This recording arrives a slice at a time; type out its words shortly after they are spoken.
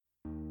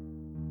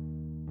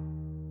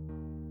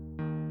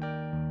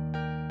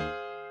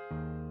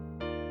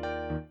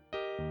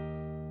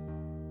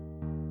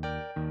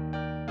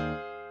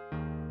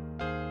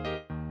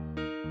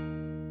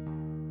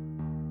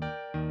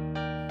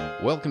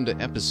Welcome to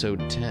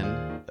episode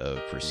 10 of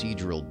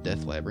Procedural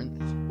Death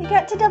Labyrinth. We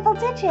got to double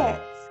digits.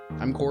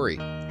 I'm Corey.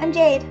 I'm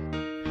Jade.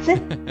 I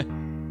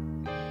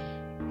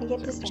get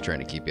I'm just trying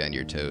to keep you on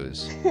your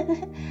toes.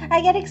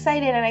 I get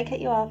excited and I cut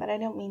you off and I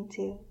don't mean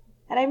to.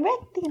 And I read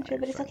the intro,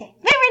 but it's okay.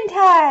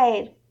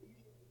 Vermintide!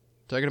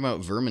 Talking about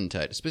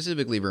Vermintide,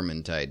 specifically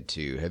Vermintide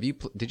 2.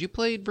 Did you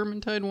play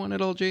Vermintide 1 at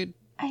all, Jade?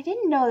 I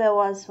didn't know there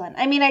was one.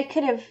 I mean, I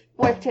could have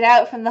worked it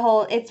out from the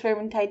whole It's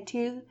Vermintide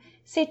 2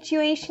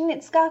 situation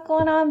it's got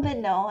going on, but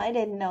no, I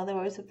didn't know there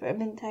was a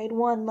Vermintide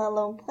 1, let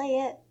alone play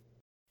it.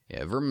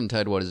 Yeah,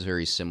 Vermintide 1 is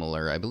very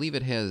similar. I believe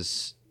it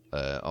has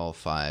all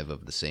 5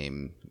 of the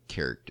same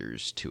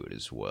characters to it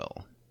as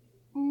well.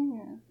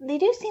 They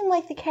do seem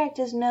like the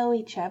characters know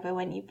each other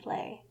when you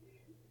play.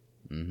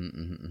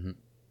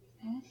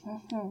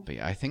 But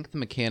yeah, I think the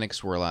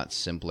mechanics were a lot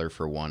simpler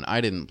for 1.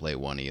 I didn't play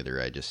 1 either.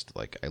 I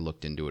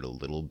looked into it a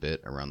little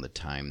bit around the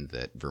time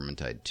that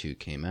Vermintide 2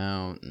 came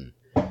out, and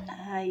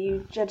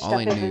you judged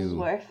up if it was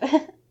worth.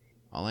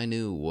 All I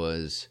knew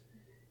was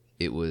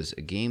it was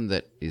a game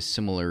that is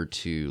similar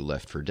to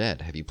Left 4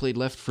 Dead. Have you played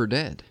Left 4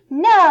 Dead?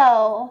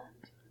 No!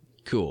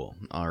 Cool.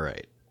 All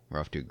right. We're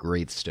off to a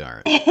great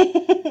start.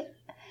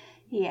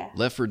 Yeah.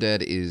 Left 4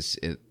 Dead is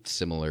a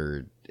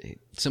similar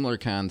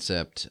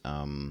concept.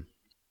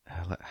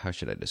 How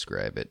should I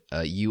describe it?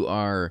 You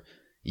and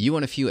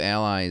a few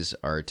allies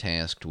are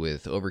tasked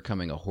with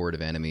overcoming a horde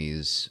of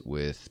enemies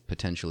with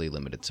potentially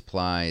limited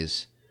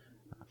supplies.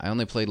 I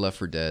only played Left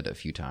 4 Dead a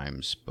few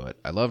times, but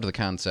I loved the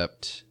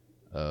concept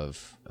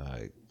of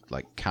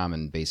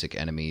common basic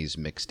enemies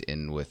mixed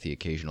in with the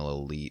occasional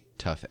elite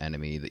tough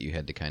enemy that you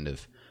had to kind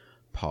of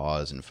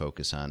pause and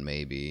focus on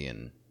maybe,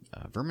 and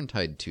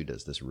Vermintide 2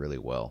 does this really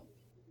well.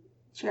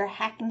 It's your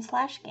hack and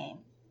slash game.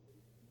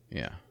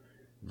 Yeah.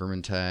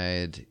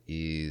 Vermintide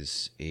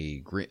is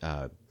a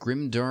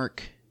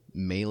grimdark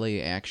melee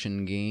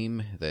action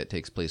game that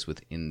takes place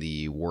within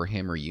the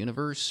Warhammer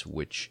universe,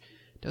 which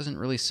doesn't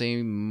really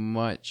say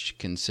much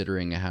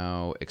considering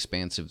how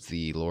expansive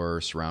the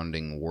lore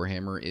surrounding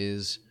Warhammer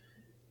is.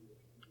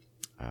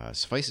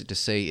 Suffice it to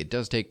say, it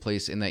does take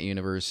place in that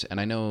universe,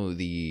 and I know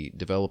the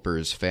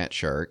developers, Fat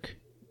Shark,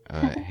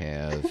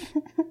 have...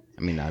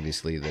 I mean,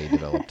 obviously, they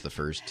developed the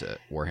first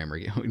Warhammer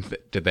game.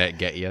 Did that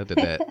get you?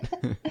 I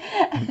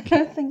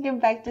was thinking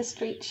back to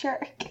Street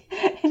Shark,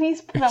 and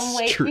he's put on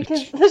weight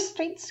because the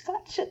streets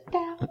got shut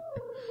down.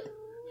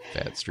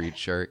 Fat Street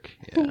Shark,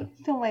 yeah.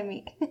 Don't mind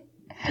me.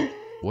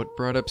 What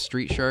brought up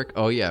Street Shark?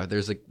 Oh yeah,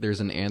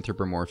 there's an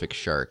anthropomorphic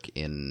shark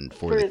in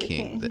For the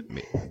King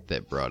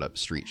that brought up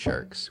Street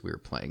Sharks. We were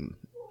playing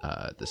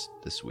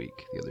this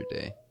week, the other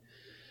day.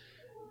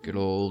 Good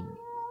old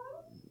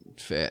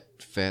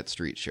fat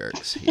Street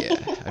Sharks. Yeah,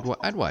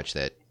 I'd watch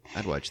that.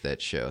 I'd watch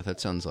that show. That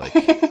sounds like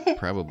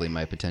probably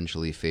my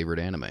potentially favorite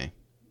anime.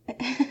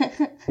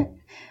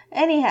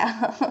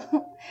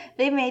 Anyhow,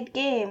 they made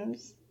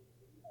games.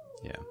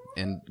 Yeah,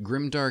 and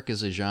grimdark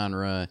is a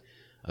genre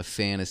of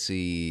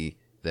fantasy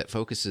that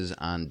focuses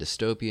on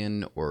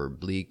dystopian or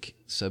bleak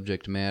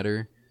subject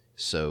matter.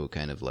 So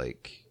kind of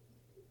like,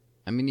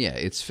 I mean, yeah,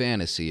 it's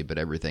fantasy, but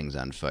everything's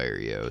on fire,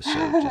 yo.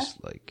 So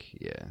just like,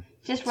 yeah.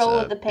 Just roll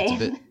with the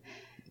pain.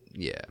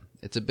 Yeah,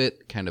 it's a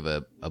bit kind of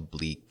a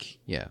bleak,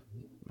 yeah,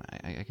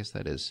 I guess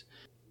that is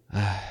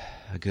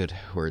a good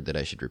word that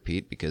I should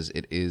repeat, because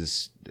it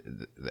is,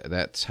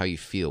 that's how you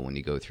feel when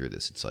you go through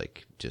this. It's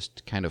like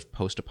just kind of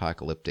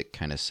post-apocalyptic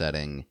kind of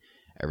setting.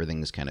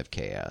 Everything's kind of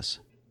chaos.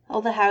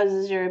 All the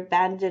houses are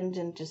abandoned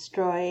and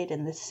destroyed,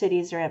 and the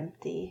cities are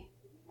empty.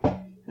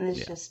 And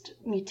there's just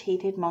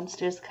mutated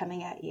monsters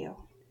coming at you.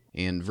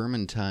 And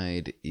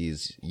Vermintide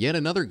is yet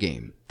another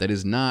game that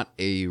is not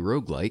a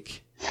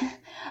roguelike.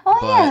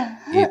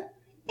 It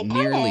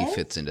nearly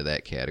fits into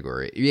that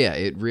category. Yeah,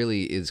 it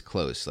really is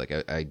close. Like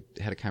I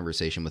had a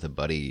conversation with a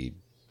buddy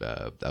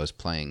I was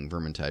playing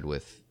Vermintide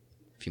with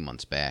a few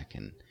months back,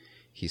 and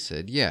he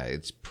said, yeah,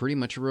 it's pretty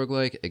much a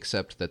roguelike,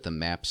 except that the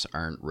maps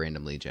aren't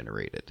randomly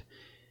generated.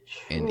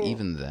 True. And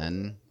even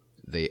then,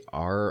 they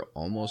are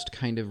almost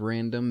kind of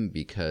random,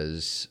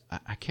 because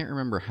I can't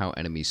remember how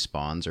enemy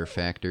spawns are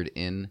factored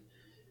in.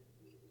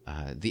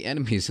 The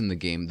enemies in the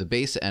game, the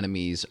base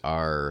enemies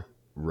are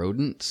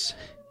rodents.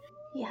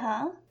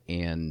 Yeah.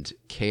 And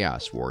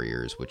Chaos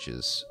Warriors, which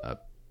is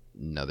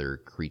another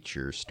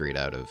creature straight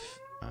out of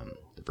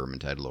the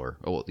Vermintide lore.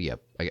 Oh, well, yeah,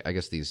 I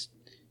guess these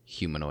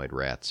humanoid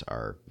rats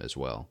are as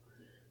well.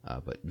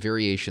 But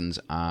variations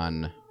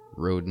on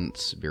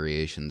rodents,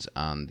 variations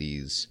on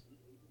these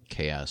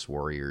Chaos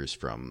Warriors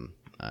from,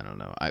 I don't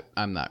know.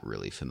 I'm not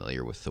really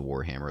familiar with the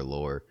Warhammer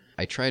lore.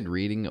 I tried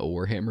reading a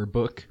Warhammer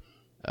book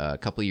a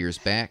couple years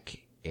back,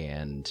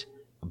 and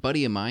a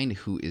buddy of mine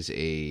who is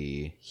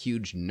a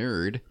huge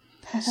nerd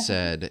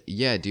said,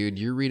 yeah, dude,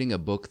 you're reading a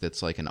book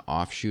that's like an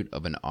offshoot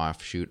of an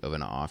offshoot of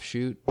an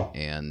offshoot,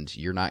 and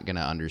you're not going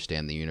to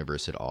understand the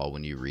universe at all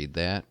when you read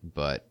that,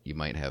 but you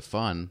might have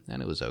fun.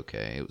 And it was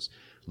okay. It was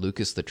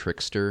Lucas the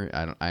Trickster.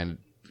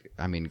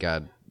 I mean,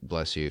 God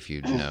bless you if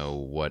you know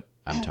what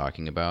I'm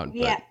talking about,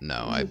 but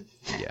no,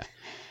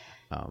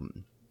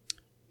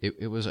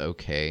 It was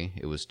okay.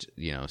 It was,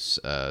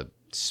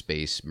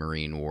 space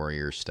marine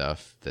warrior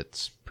stuff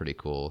that's pretty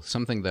cool.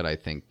 Something that I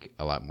think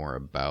a lot more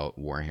about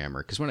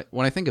Warhammer, because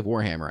when I think of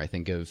Warhammer, I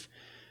think of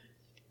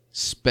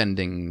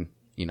spending,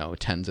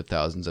 tens of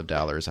thousands of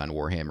dollars on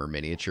Warhammer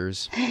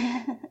miniatures.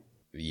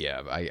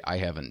 Yeah, I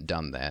haven't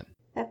done that.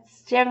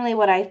 That's generally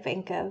what I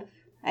think of.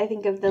 I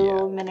think of the Yeah.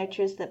 little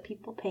miniatures that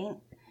people paint,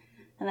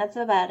 and that's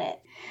about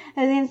it.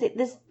 I was going to say,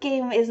 this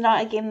game is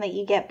not a game that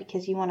you get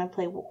because you want to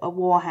play a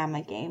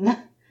Warhammer game.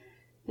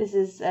 This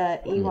is,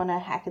 you want to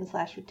hack and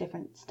slash with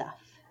different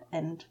stuff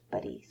and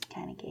buddies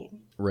kind of game.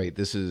 Right,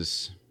 this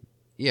is...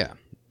 Yeah,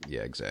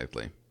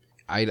 exactly.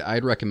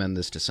 I'd recommend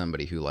this to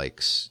somebody who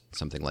likes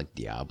something like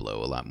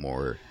Diablo a lot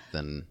more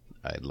than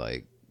I'd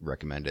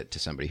recommend it to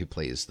somebody who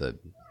plays the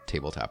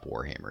tabletop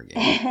Warhammer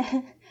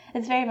game.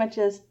 It's very much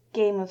a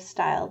game of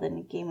style than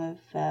a game of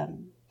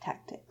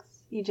tactics.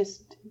 You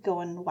just go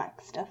and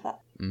whack stuff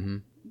up. Mm-hmm.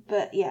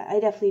 But yeah, I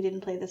definitely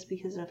didn't play this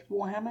because of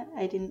Warhammer.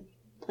 I didn't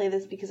play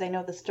this because I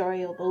know the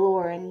story or the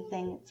lore or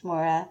anything. It's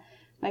more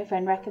my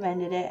friend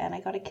recommended it and I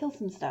got to kill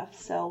some stuff,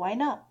 so why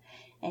not?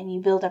 And you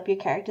build up your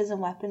characters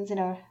and weapons in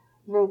a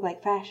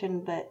roguelike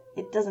fashion, but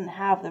it doesn't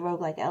have the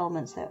roguelike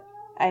elements that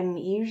I'm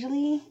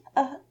usually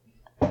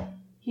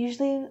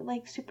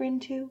super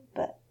into,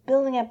 but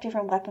building up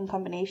different weapon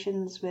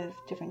combinations with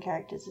different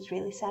characters is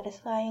really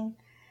satisfying.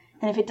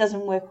 And if it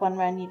doesn't work one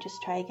run, you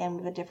just try again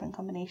with a different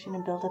combination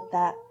and build up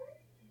that.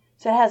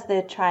 So it has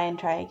the try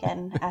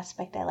again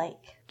aspect I like.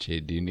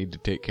 Jade, do you need to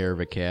take care of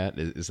a cat?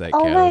 Is that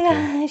Oh cat my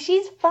okay? god,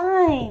 she's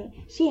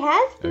fine. She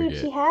has food,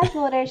 Okay. she has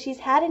water, she's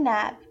had a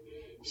nap.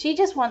 She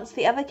just wants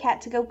the other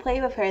cat to go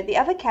play with her. The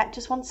other cat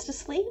just wants to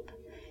sleep.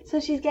 So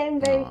she's getting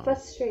very Aw.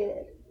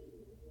 frustrated.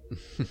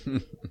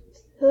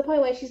 To the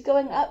point where she's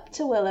going up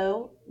to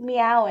Willow,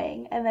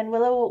 meowing, and then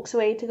Willow walks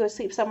away to go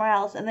sleep somewhere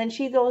else, and then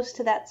she goes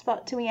to that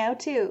spot to meow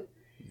too.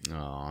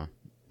 Aw.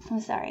 I'm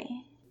sorry.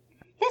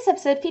 This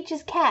episode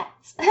features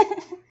cats.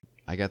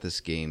 I got this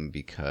game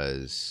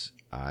because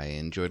I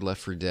enjoyed Left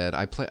 4 Dead.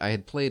 I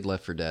had played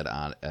Left 4 Dead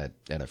at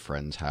a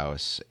friend's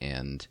house,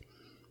 and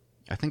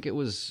I think it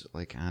was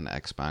like on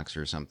Xbox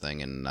or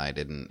something, and I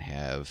didn't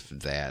have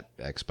that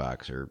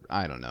Xbox, or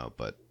I don't know,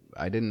 but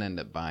I didn't end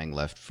up buying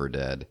Left 4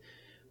 Dead.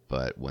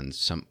 But when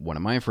one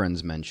of my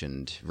friends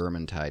mentioned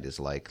Vermintide is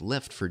like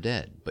Left 4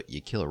 Dead, but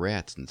you kill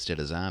rats instead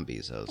of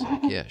zombies, I was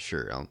like, yeah,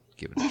 sure, I'll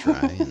give it a try.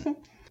 And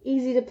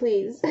Easy to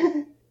please.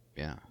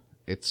 yeah,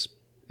 it's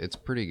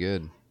pretty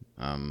good.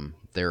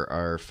 There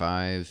are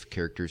 5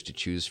 characters to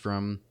choose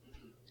from,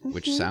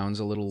 which sounds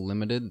a little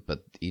limited,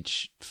 but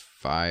each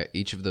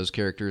of those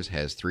characters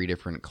has 3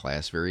 different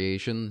class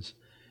variations,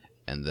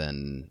 and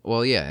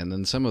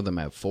then some of them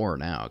have 4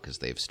 now because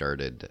they've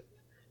started.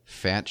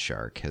 Fat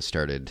Shark has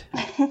started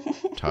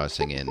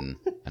tossing in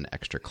an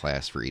extra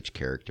class for each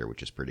character,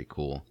 which is pretty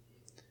cool.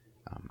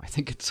 I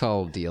think it's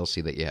all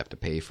DLC that you have to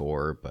pay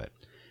for, but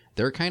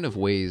there are kind of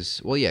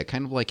ways,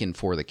 kind of like in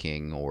For the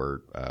King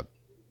or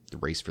the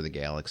Race for the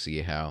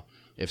Galaxy, how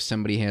if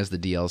somebody has the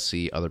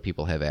DLC, other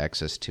people have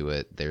access to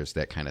it. There's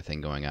that kind of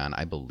thing going on,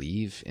 I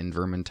believe, in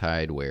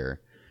Vermintide, where...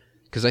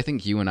 Because I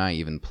think you and I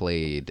even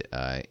played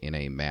in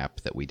a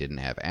map that we didn't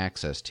have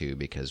access to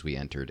because we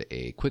entered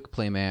a quick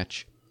play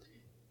match,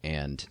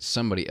 and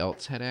somebody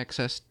else had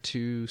access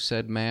to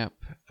said map.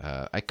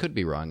 I could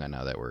be wrong on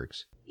how that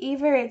works.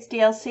 Either it's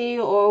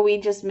DLC or we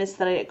just missed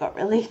that it got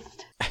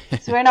released.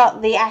 So we're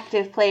not the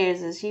active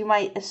players as you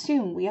might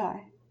assume we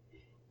are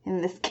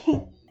in this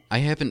game. I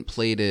haven't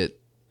played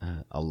it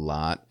a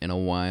lot in a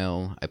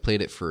while. I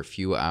played it for a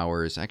few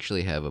hours. I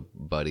actually have a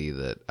buddy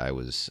that I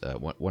was...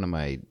 one of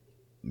my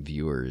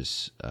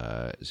viewers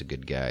is a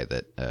good guy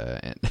that...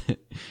 and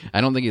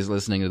I don't think he's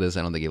listening to this.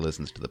 I don't think he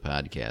listens to the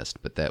podcast,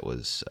 but that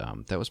was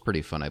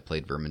pretty fun. I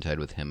played Vermintide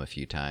with him a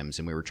few times,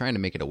 and we were trying to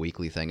make it a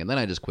weekly thing, and then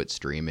I just quit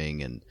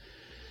streaming, and...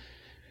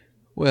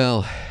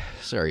 Well,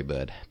 sorry,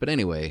 bud. But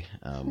anyway,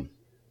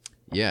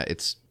 yeah,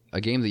 it's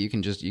a game that you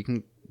can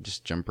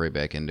just jump right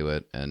back into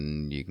it,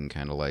 and you can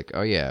kind of like,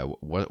 oh yeah,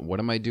 what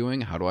am I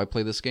doing? How do I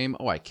play this game?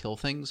 Oh, I kill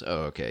things?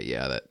 Oh, okay,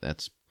 yeah,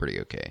 that's pretty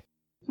okay.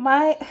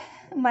 My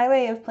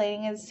way of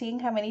playing is seeing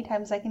how many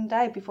times I can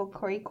die before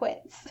Corey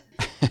quits.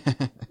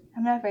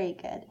 I'm not very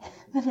good,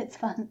 but it's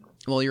fun.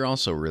 Well, you're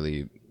also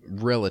really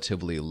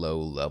relatively low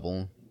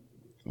level,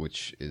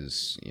 which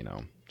is,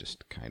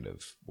 just kind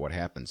of what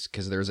happens.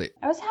 Because there's I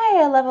was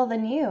higher level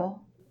than you.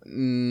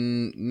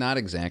 Not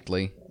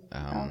exactly.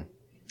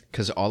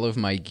 Because all of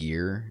my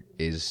gear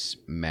is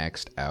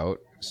maxed out.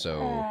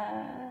 So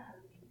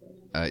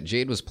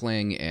Jade was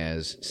playing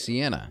as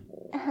Sienna.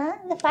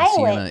 The Fire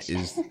Sienna Witch.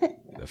 is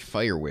the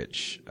Fire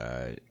Witch,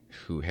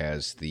 who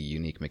has the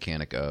unique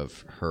mechanic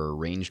of her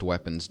ranged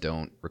weapons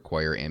don't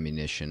require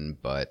ammunition,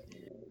 but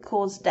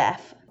Cause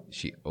death.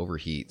 she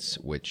overheats,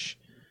 which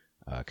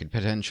could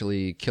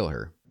potentially kill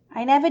her.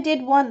 I never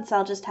did once,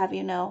 I'll just have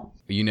you know.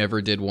 You never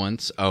did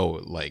once?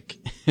 Oh, like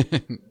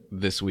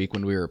this week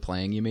when we were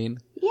playing, you mean?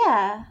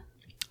 Yeah.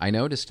 I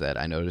noticed that.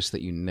 I noticed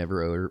that you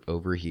never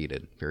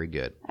overheated. Very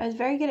good. I was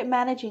very good at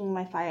managing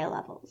my fire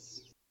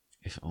levels.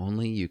 If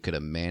only you could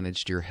have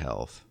managed your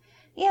health.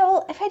 Yeah,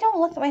 well, if I don't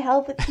look at my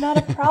health, it's not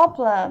a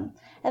problem.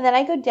 And then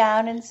I go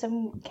down and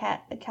some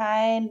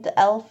kind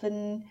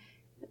elfin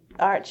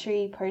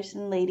archery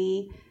person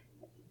lady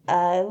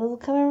will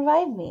come and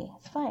revive me.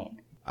 It's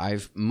fine.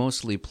 I've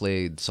mostly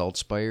played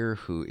Saltspire,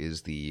 who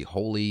is the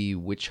holy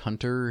witch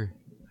hunter.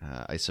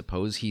 I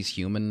suppose he's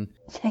human.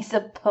 I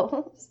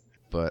suppose.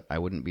 But I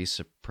wouldn't be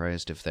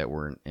surprised if that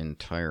weren't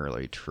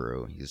entirely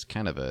true. He's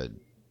kind of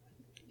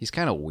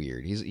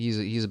weird. He's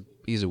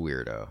a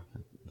weirdo.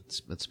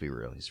 Let's be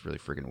real. He's really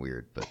freaking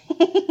weird. But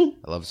I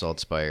love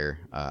Saltspire.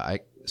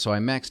 So I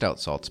maxed out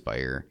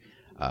Saltspire.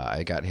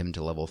 I got him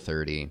to level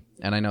 30,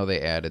 and I know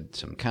they added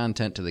some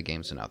content to the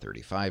game, so now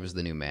 35 is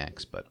the new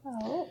max. But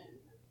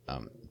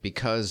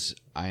because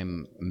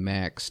I'm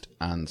maxed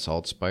on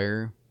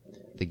Saltspire,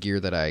 the gear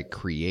that I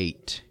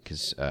create,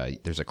 because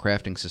there's a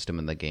crafting system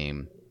in the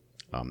game.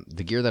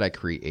 The gear that I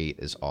create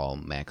is all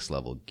max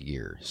level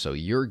gear. So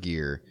your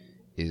gear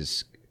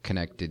is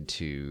connected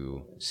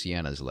to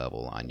Sienna's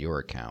level on your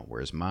account,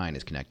 whereas mine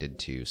is connected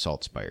to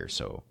Saltspire.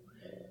 So,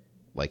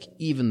 like,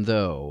 even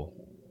though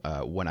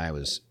when I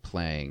was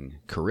playing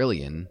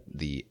Carillion,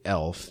 the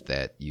elf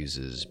that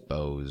uses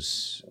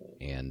bows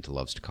and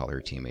loves to call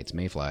her teammates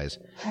mayflies,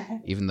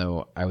 even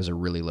though I was a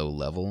really low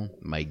level,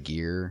 my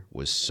gear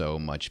was so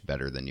much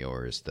better than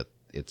yours that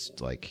it's,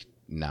 like,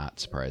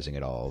 not surprising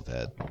at all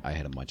that I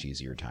had a much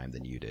easier time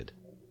than you did.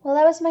 Well,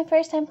 that was my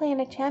first time playing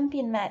a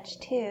champion match,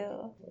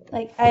 too.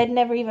 Like, I had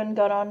never even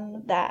got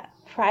on that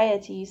prior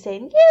to you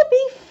saying, "Yeah,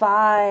 be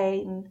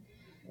fine."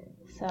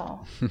 So,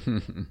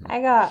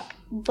 I got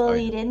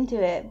bullied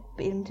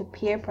into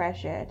peer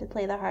pressure to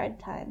play the hard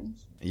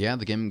times. Yeah,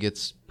 the game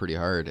gets pretty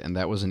hard, and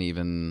that wasn't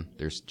even...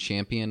 There's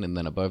champion, and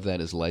then above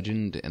that is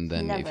legend, and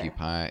then if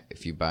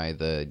you buy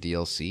the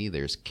DLC,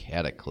 there's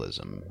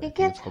Cataclysm. It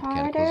gets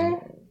harder?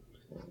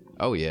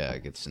 Oh yeah,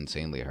 it gets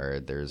insanely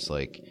hard. There's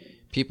like...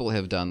 People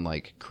have done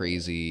like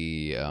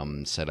crazy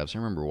setups. I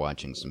remember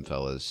watching some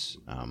fellas,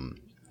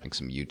 like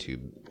some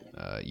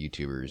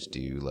YouTubers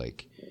do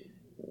like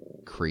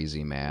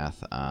crazy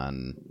math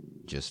on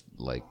just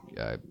like,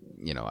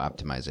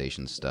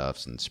 optimization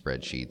stuffs and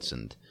spreadsheets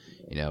and,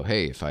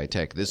 hey, if I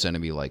attack this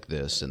enemy like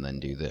this and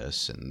then do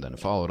this and then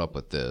follow it up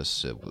with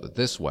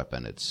this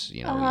weapon, it's,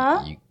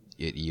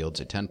 it yields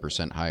a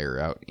 10% higher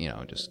out,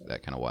 just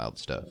that kind of wild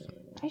stuff.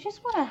 I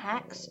just want to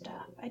hack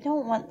stuff. I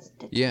don't want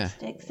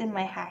statistics in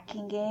my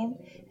hacking game.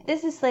 If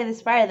this is Slay the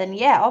Spire, then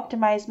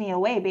optimize me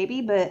away,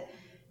 baby, but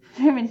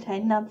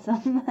Vermintide, not so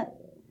much.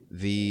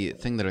 The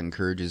thing that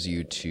encourages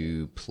you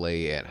to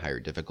play at higher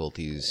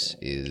difficulties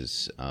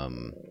is,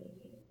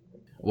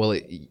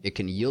 it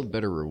can yield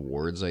better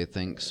rewards, I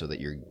think, so that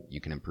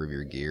you can improve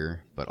your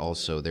gear, but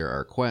also there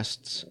are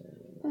quests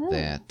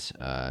that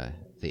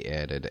they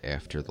added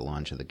after the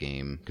launch of the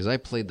game, because I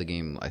played the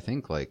game, I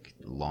think, like,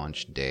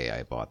 launch day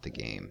I bought the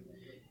game,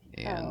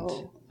 and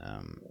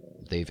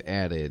they've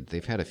had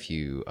a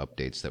few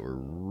updates that were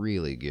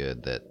really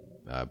good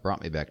that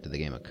brought me back to the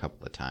game a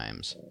couple of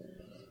times.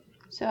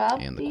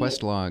 The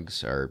quest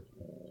logs are...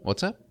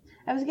 What's up?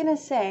 I was gonna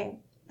say,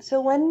 so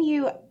when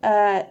you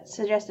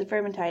suggested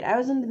Vermintide, I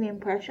was under the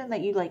impression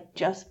that you, like,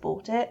 just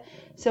bought it.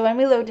 So when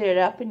we loaded it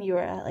up and you were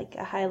at, like,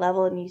 a high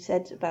level and you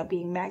said about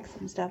being max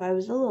and stuff, I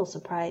was a little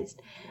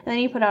surprised. And then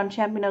you put on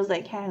Champion, I was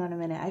like, hang on a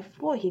minute, I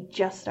thought he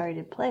just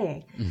started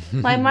playing.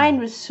 My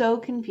mind was so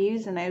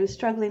confused and I was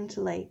struggling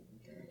to, like,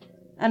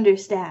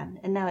 understand.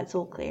 And now it's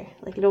all clear.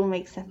 Like, it all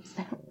makes sense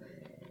now.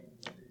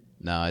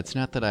 No, it's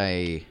not that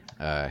I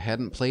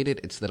hadn't played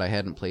it, it's that I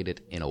hadn't played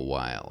it in a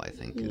while, I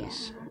think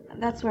is...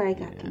 That's where I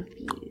got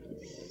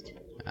confused.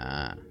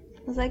 I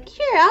was like,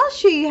 here, I'll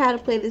show you how to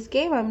play this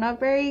game. I'm not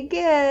very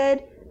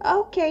good.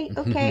 Okay.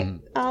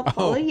 I'll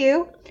follow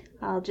you.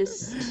 I'll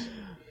just...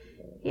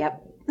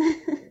 Yep.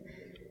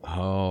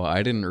 Oh,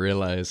 I didn't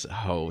realize.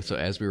 Oh, so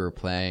as we were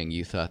playing,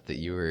 you thought that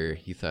you were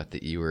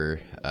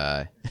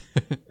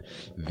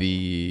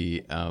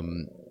the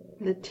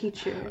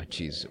teacher. Oh,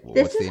 jeez.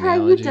 This is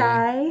how you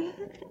die.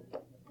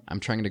 I'm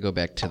trying to go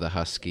back to the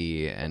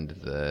husky and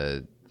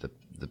the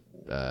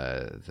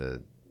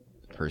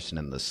person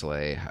in the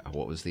sleigh.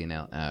 What was the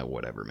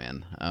whatever,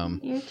 man.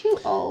 You're too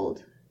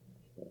old.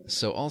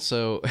 So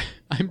also,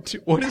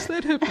 what does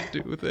that have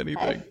to do with anything?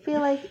 I feel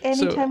like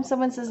anytime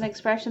someone says an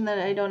expression that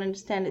I don't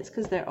understand, it's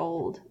because they're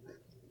old.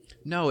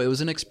 No, it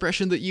was an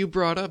expression that you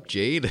brought up,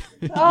 Jade.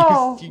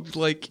 Oh,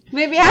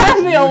 maybe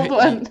I'm the old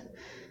one.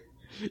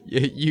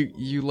 Yeah,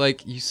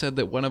 you said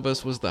that one of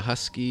us was the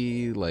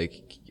husky,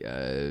 like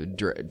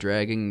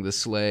dragging the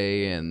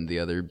sleigh, and the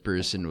other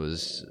person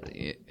was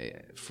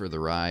for the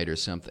ride or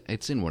something.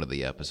 It's in one of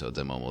the episodes,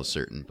 I'm almost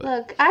certain. But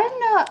look, I'm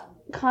not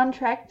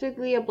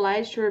contractually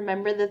obliged to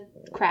remember the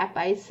crap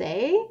I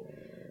say,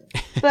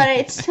 but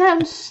it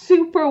sounds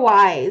super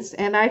wise,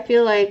 and I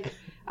feel like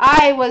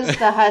I was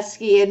the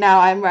husky, and now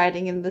I'm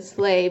riding in the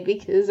sleigh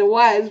because a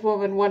wise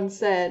woman once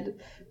said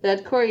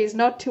that Corey is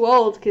not too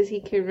old because he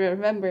can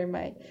remember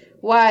my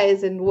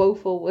wise and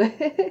woeful words.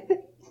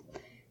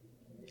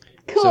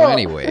 Cool. So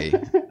anyway,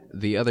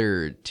 The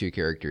other two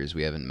characters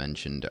we haven't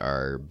mentioned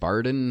are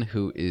Barden,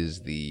 who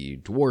is the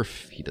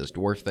dwarf. He does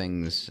dwarf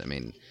things. I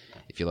mean,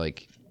 if you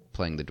like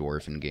playing the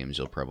dwarf in games,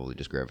 you'll probably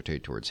just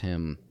gravitate towards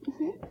him.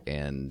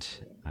 And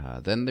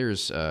then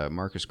there's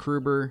Marcus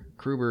Kruber.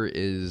 Kruber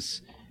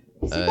is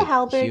Is he the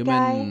halberd human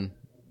guy?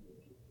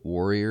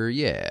 warrior.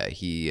 Yeah,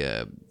 he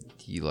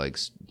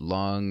likes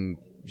long,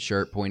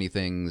 sharp, pointy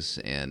things,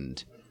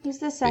 and He's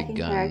the second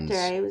guns. character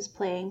I was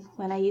playing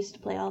when I used to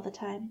play all the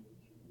time.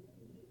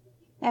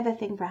 I have a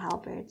thing for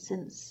halberds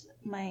since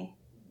my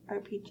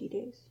RPG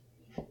days.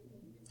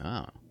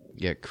 oh.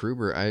 Yeah,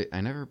 Kruber,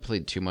 I never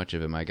played too much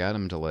of him. I got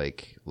him to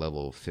like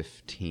level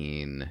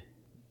 15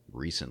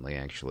 recently,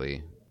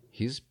 actually.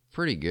 He's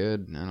pretty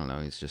good. I don't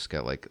know, he's just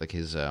got like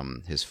his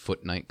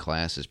Foot Knight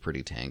class is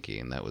pretty tanky,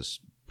 and that was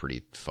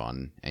pretty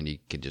fun. And you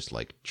could just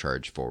like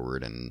charge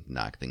forward and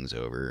knock things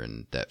over,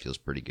 and that feels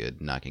pretty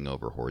good. Knocking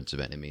over hordes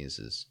of enemies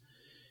is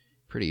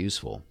pretty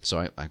useful.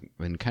 So I've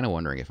been kind of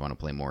wondering if I want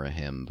to play more of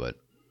him, but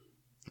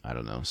I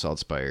don't know.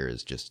 Saltspire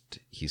is just,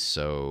 he's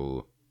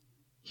so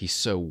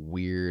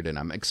weird, and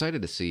I'm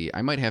excited to see.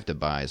 I might have to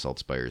buy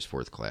Saltspire's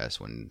 4th class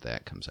when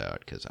that comes out,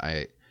 because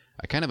I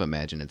kind of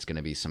imagine it's going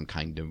to be some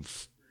kind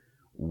of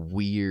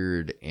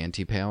weird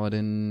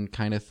anti-paladin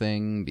kind of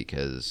thing,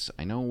 because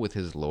I know with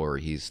his lore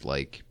he's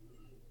like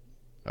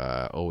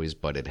always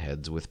butted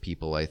heads with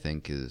people. I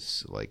think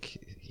is like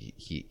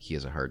he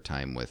has a hard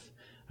time with,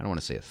 I don't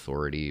want to say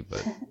authority,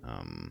 but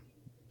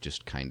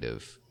just kind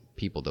of,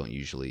 people don't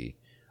usually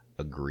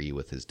agree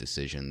with his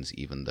decisions,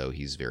 even though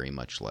he's very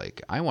much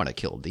like, I want to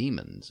kill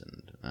demons,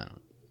 and I don't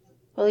know.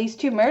 Well, he's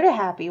too murder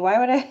happy. Why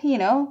would I,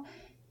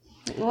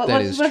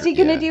 what's he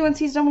gonna do once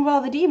he's done with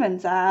all the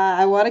demons?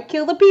 I want to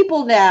kill the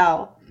people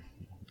now.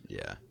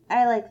 Yeah.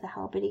 I like the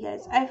halberdy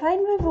guys. I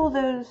find with all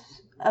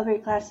those other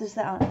classes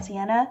that aren't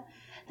Sienna,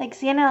 like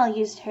Sienna, I'll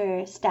use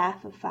her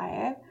staff of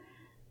fire.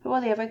 But all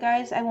the other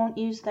guys, I won't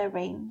use their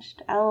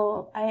ranged.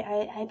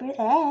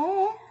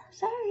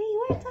 Sorry,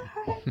 words are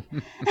hard.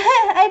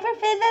 I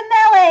prefer the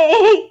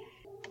melee.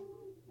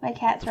 My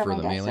cats are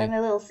on my desk, so I'm a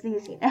little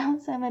snoozy now,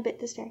 so I'm a bit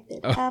distracted.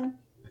 Oh.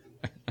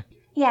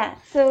 Yeah,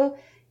 so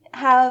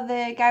how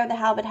the guy with the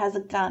halberd has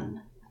a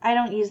gun. I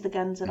don't use the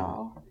guns at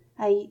all.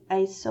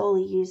 I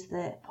solely use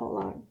the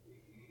polearm.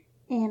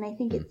 And I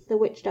think it's the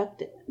witch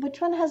doctor. Which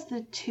one has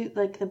the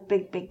the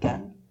big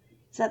gun?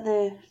 Is that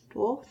the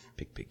dwarf?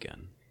 Big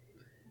gun.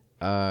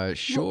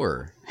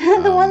 Sure.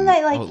 The one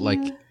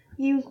that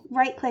you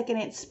right click and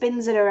it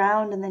spins it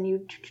around, and then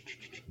you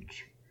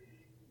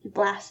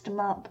blast them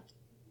up.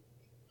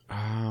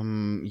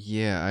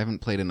 Yeah, I haven't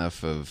played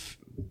enough of.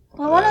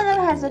 Well, one of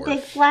them has dwarf. a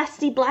big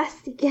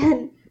blasty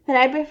gun, but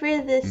I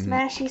prefer the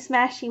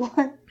smashy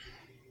one.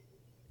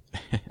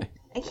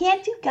 I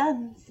can't do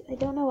guns. I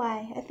don't know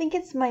why. I think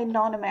it's my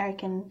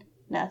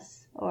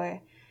non-Americanness,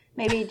 or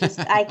maybe just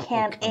I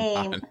can't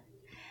aim.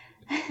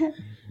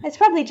 It's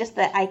probably just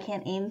the I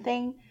can't aim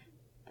thing,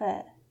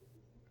 but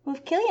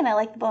with Killian, I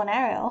like the bow and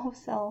arrow,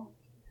 so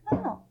I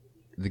don't know.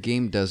 The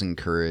game does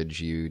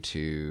encourage you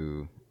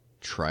to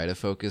try to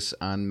focus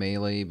on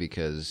melee,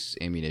 because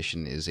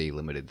ammunition is a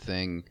limited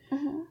thing.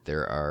 Mm-hmm.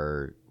 There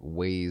are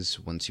ways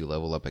once you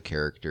level up a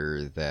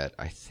character that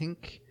I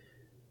think,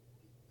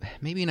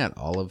 maybe not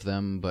all of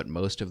them, but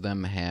most of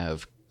them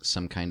have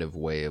some kind of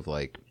way of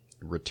like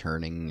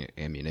returning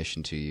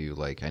ammunition to you.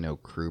 Like I know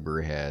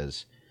Kruber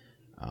has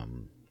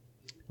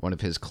one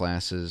of his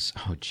classes.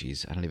 Oh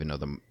geez, I don't even know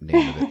the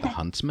name of it. The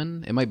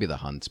Huntsman? It might be the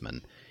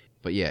Huntsman.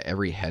 But yeah,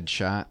 every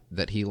headshot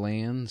that he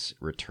lands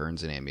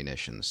returns an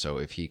ammunition. So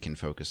if he can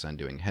focus on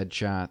doing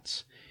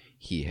headshots,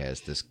 he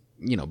has this,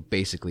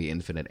 basically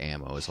infinite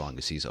ammo as long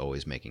as he's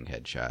always making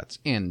headshots.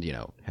 And,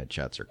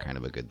 headshots are kind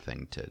of a good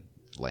thing to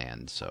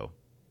land, so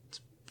it's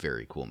a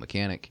very cool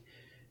mechanic.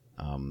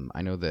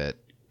 I know that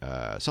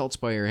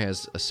Saltspire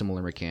has a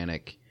similar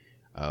mechanic.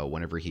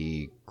 Whenever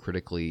he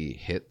critically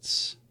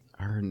hits,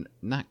 or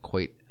not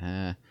quite...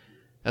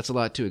 that's a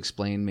lot to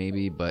explain,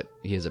 maybe, but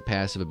he has a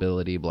passive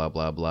ability, blah,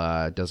 blah,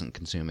 blah. Doesn't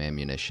consume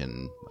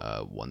ammunition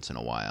once in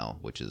a while,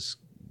 which is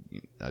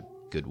a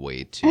good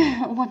way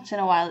to... Once in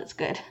a while, it's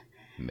good.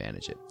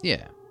 Manage it.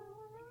 Yeah.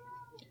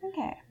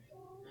 Okay.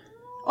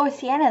 Or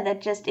Sienna,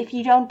 that just, if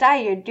you don't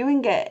die, you're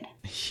doing good.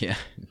 Yeah,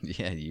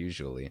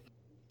 usually.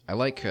 I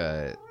like...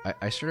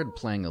 I started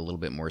playing a little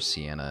bit more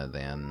Sienna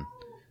than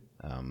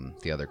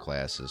the other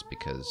classes,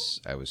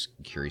 because I was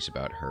curious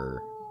about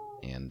her,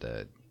 and...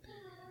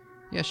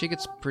 yeah, she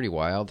gets pretty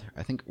wild.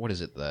 I think, what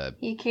is it?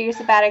 You curious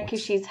about her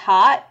because she's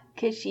hot?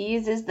 Because she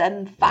uses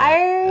them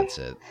fire? Yeah, that's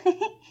it.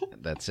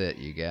 That's it.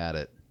 You got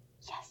it.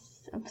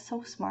 Yes, I'm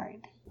so smart.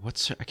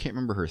 I can't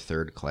remember her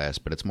 3rd class,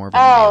 but it's more of a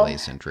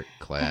melee-centric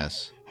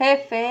class. Her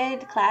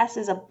 3rd class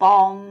is a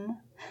bomb.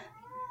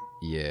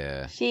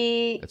 Yeah.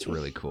 That's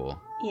really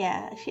cool.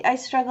 Yeah, I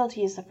struggle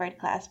to use the 3rd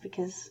class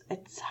because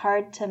it's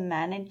hard to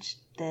manage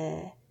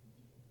the...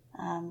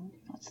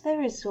 what's the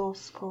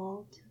resource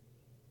called?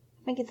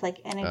 I think it's like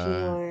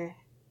energy or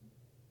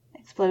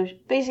explosion.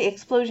 Basically,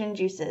 explosion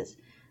juices.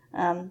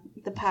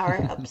 The power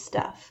up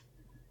stuff.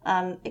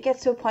 It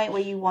gets to a point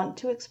where you want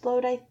to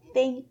explode, I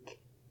think.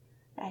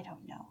 I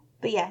don't know.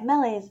 But yeah,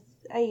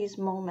 I use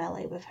more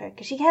melee with her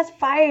because she has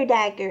fire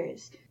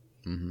daggers.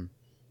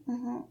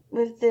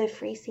 With the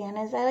free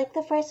Siennas, I like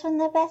the first one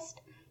the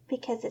best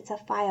because it's a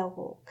fire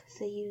walk.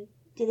 So you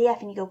do the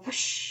F and you go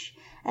whoosh,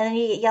 and then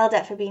you get yelled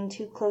at for being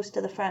too close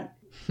to the front.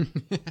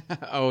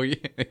 Oh, yeah,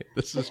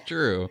 this is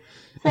true.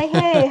 It's like,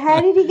 hey,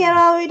 how did you get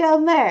all the way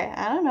down there?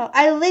 I don't know.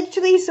 I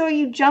literally saw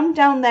you jump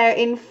down there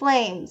in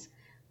flames.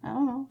 I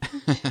don't know.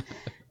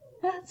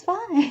 That's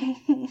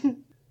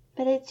fine.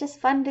 But it's just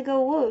fun to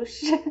go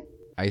whoosh.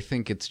 I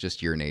think it's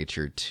just your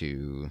nature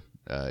to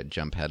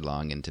jump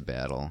headlong into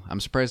battle. I'm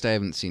surprised I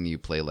haven't seen you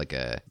play like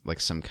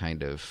some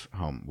kind of,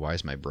 why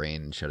is my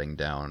brain shutting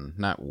down?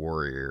 Not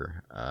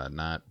warrior,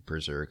 not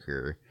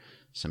berserker,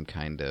 some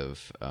kind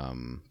of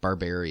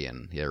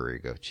barbarian. Yeah, there we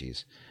go.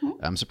 Jeez.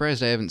 I'm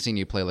surprised I haven't seen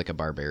you play like a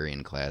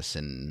barbarian class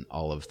in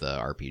all of the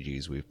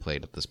RPGs we've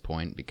played at this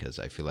point, because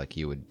I feel like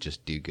you would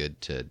just do good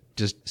to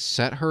just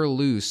set her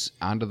loose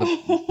onto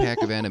the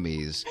pack of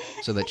enemies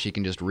so that she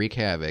can just wreak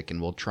havoc,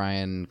 and we'll try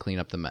and clean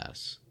up the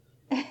mess.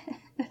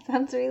 That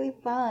sounds really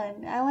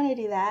fun. I want to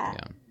do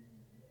that.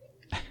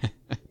 Yeah.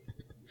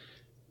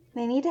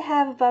 They need to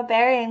have a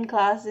barbarian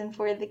class in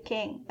For the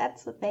King.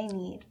 That's what they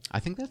need. I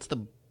think that's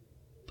the...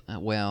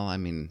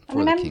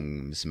 the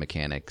King's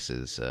mechanics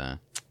is...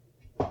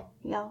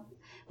 Yeah.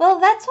 Well,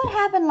 that's what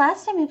happened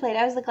last time we played.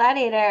 I was the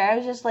gladiator. I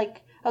was just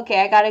like, okay,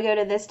 I gotta go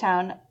to this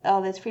town.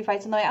 Oh, there's free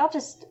fights in the way. I'll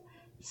just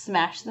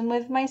smash them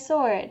with my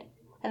sword.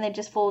 And they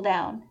just fall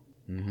down.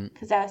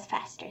 Because I was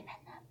faster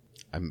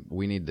than them.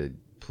 We need to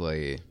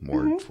play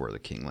more For the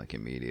King, like,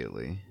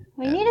 immediately.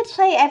 We need to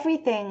play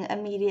everything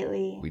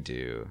immediately. We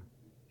do.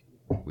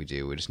 We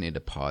just need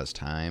to pause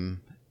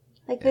time.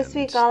 Like this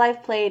week, all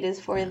I've played is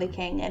For the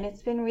King, and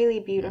it's been really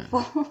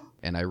beautiful. Yeah.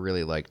 And I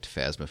really liked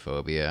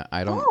Phasmophobia.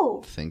 I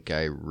don't think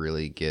I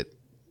really get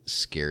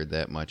scared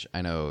that much.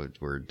 I know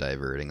we're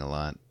diverting a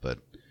lot, but...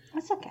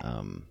 That's okay.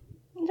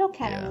 It all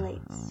kind of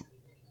relates.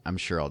 I'm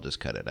sure I'll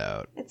just cut it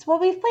out. It's what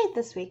we've played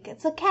this week.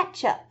 It's a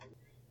catch-up.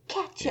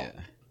 Yeah.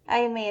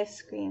 I may have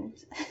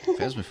screamed.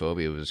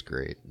 Phasmophobia was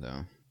great,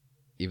 though.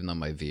 Even though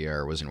my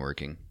VR wasn't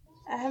working.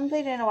 I haven't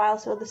played it in a while,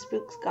 so the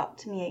spooks got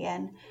to me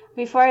again.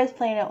 Before I was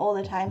playing it all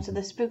the time, so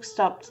the spooks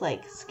stopped,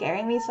 like,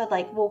 scaring me. So I'd,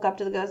 like, walk up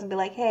to the ghost and be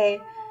like,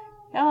 hey,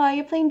 oh,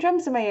 you're playing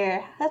drums in my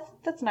ear.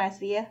 That's nice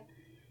of you.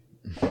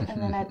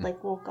 And then I'd,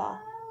 like, walk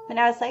off. And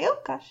now it's like, oh,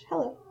 gosh,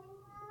 hello.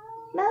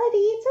 Melody,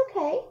 it's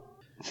okay.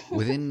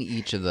 Within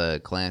each of the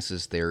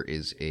classes, there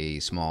is a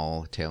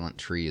small talent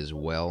tree as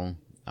well.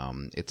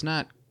 It's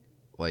not,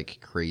 like,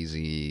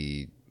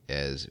 crazy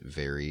as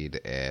varied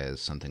as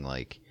something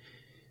like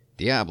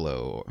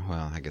Diablo.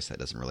 Well, I guess that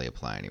doesn't really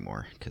apply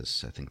anymore,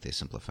 because I think they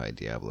simplified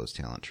Diablo's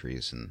talent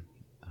trees. And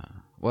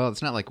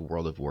it's not like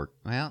World of War.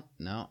 Well,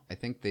 no, I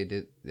think they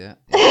did. Yeah,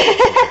 they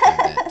simplified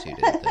that too,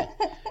 didn't they?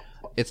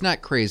 It's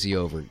not crazy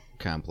over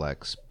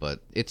complex, but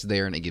it's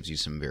there, and it gives you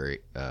some very.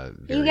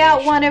 You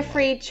got one of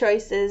free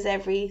choices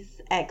every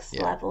X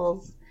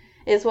levels,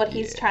 is what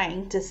he's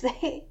trying to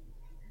say.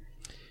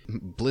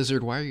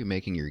 Blizzard, why are you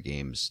making your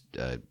games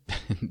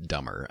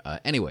dumber?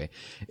 Anyway,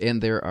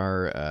 and there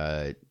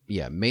are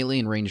melee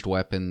and ranged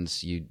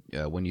weapons. You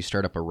when you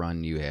start up a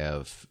run, you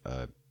have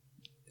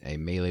a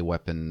melee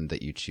weapon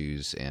that you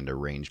choose and a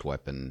ranged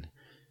weapon.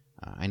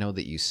 I know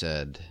that you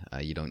said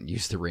you don't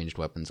use the ranged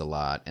weapons a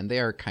lot, and they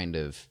are kind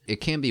of... It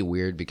can be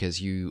weird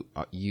because you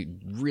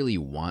really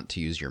want to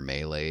use your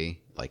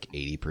melee like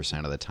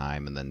 80% of the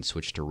time and then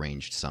switch to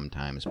ranged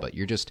sometimes, but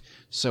you're just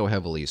so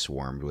heavily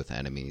swarmed with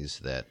enemies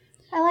that...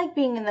 I like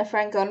being in the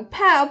front going,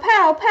 pow,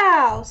 pow,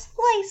 pow,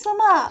 slice them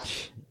up.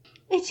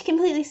 It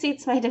completely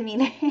suits my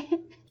demeanor.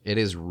 It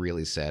is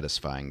really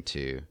satisfying,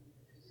 too.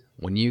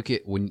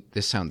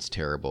 This sounds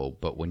terrible,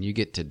 but when you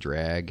get to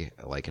drag,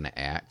 like, an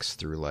axe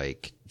through,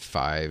 like,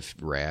 5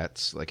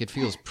 rats, like, it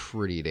feels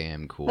pretty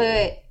damn cool.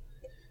 Wait.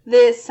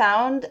 The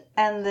sound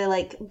and the,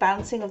 like,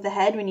 bouncing of the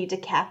head when you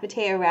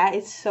decapitate a rat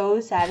is so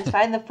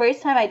satisfying. The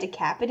first time I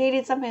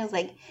decapitated something, I was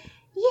like,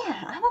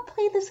 yeah, I'm gonna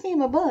play this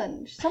game a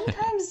bunch.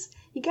 Sometimes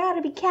you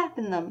gotta be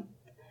capping them.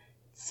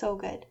 It's so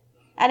good.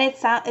 And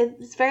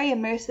it's very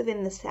immersive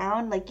in the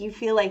sound. Like, you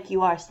feel like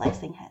you are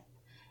slicing it.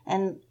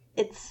 And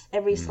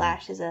every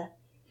slash is a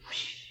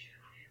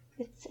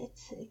it's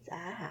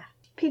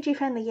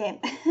PG-friendly game.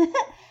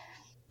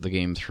 The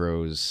game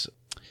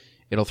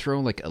it'll throw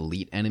like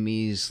elite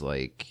enemies,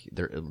 like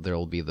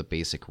there'll be the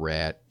basic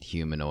rat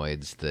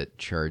humanoids that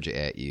charge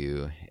at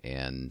you,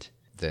 and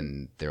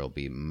then there'll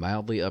be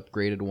mildly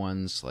upgraded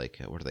ones, like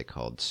what are they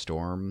called?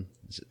 Storm?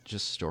 Is it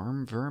just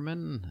storm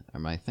vermin?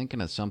 Am I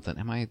thinking of something?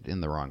 Am I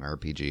in the wrong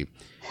RPG?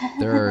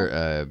 There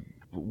are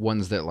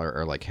ones that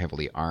are like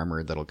heavily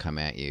armored that'll come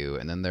at you,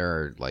 and then there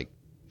are like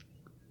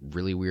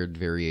really weird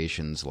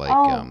variations,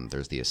 like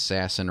there's the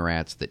assassin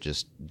rats that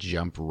just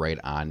jump right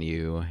on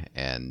you,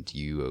 and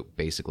you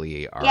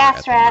basically are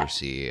at the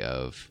mercy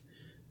of...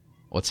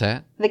 What's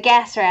that? The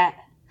gas rat.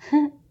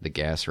 The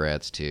gas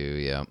rats too.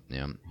 Yeah.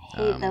 I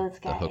hate those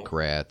guys. The hook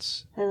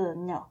rats. Oh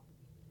no.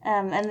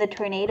 And the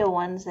tornado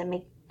ones that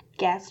make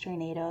gas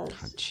tornadoes.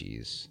 Oh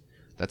jeez.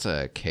 That's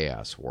a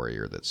Chaos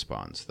Warrior that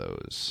spawns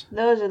those.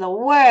 Those are the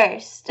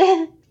worst.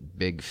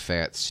 Big,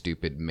 fat,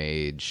 stupid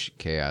mage,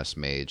 Chaos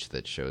Mage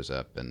that shows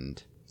up,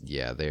 and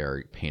yeah, they are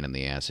a pain in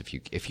the ass.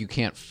 If you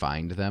can't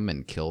find them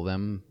and kill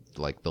them,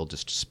 like, they'll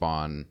just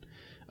spawn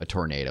a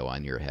tornado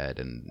on your head,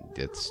 and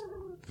it's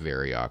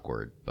very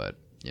awkward, but,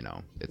 you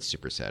know, it's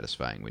super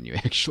satisfying when you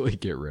actually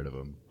get rid of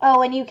them. Oh,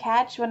 when you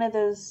catch one of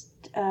those,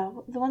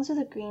 the ones with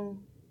the green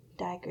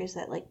daggers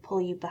that, like,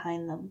 pull you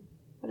behind them.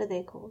 What are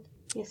they called?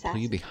 The assassins.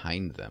 Pull you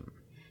behind them.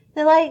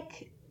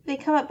 They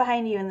come up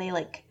behind you and they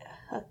grab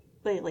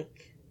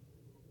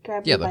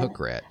you. Yeah, the hook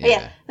rat. Yeah. Oh,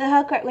 yeah, the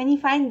hook rat. When you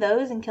find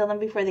those and kill them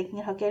before they can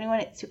hook anyone,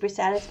 it's super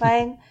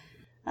satisfying.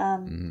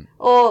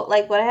 Or,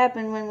 like, what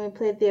happened when we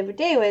played the other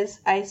day was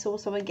I saw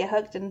someone get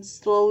hooked and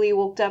slowly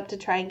walked up to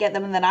try and get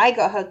them, and then I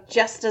got hooked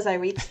just as I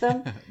reached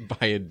them.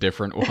 By a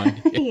different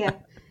one. Yeah.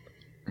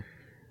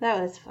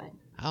 That was fun.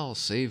 I'll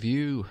save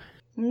you.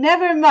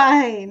 Never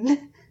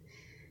mind.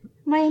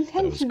 My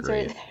intentions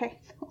are there.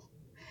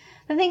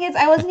 The thing is,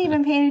 I wasn't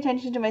even paying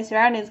attention to my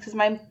surroundings because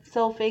my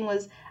sole thing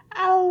was,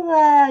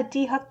 I'll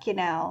de-hook you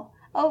now.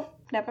 Oh,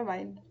 never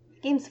mind.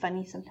 Game's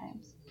funny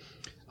sometimes.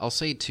 I'll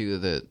say too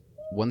that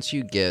once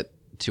you get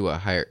to a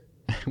higher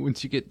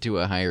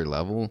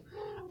level,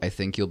 I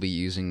think you'll be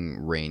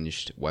using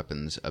ranged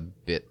weapons a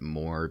bit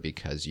more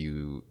because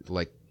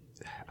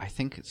I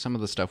think some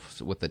of the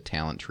stuff with the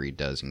talent tree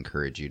does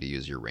encourage you to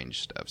use your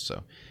ranged stuff.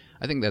 So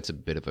I think that's a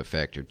bit of a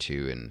factor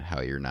too in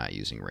how you're not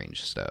using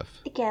ranged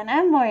stuff. Again,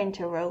 I'm more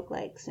into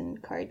roguelikes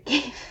and card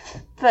games.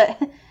 But,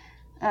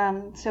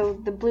 so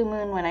the Blue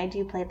Moon, when I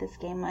do play this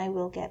game, I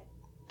will get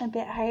a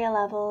bit higher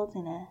levels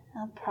and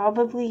I'll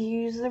probably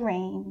use the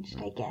ranged,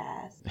 I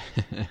guess.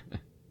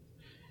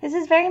 This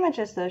is very much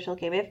a social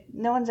game. If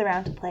no one's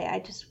around to play,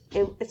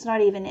 it's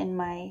not even in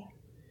my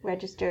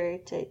register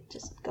to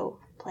just go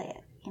play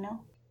it, you know?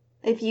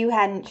 If you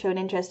hadn't shown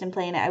interest in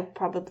playing it, I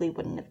probably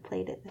wouldn't have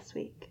played it this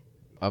week.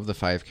 Of the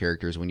 5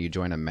 characters, when you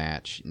join a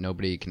match,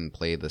 nobody can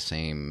play the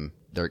same.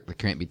 There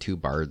can't be 2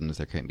 Bardens,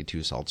 there can't be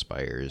 2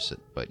 Saltspires,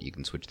 but you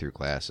can switch through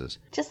classes.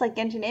 Just like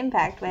Genshin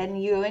Impact, when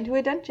you go into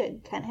a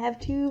dungeon, can't have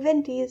 2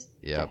 Ventis.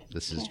 Yep,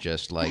 this is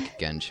just like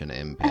Genshin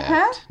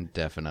Impact,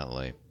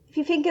 definitely. If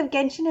you think of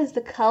Genshin as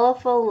the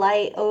colorful,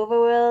 light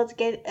overworld,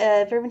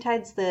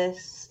 Vermintide's the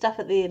stuff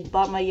at the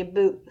bottom of your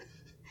boot.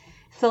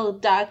 It's all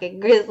dark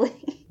and grisly.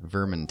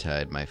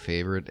 Vermintide, my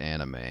favorite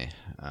anime.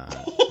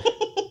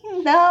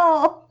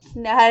 No, it's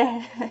not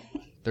anime.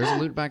 There's a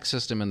loot box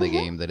system in the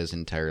game that is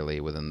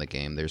entirely within the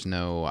game. There's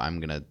no, I'm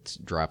going to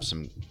drop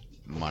some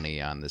money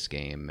on this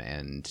game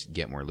and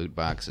get more loot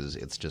boxes.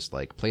 It's just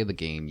like, play the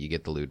game, you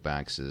get the loot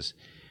boxes,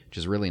 which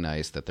is really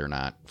nice that they're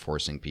not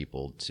forcing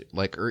people to,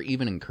 like, or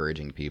even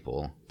encouraging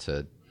people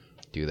to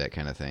do that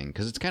kind of thing,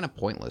 because it's kind of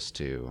pointless,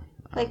 too.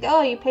 Like,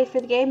 oh, you paid for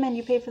the game and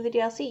you paid for the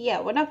DLC?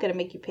 Yeah, we're not going to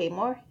make you pay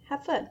more.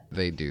 Have fun.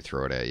 They do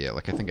throw it at you.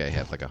 Like, I think I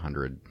have like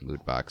 100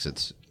 loot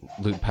boxes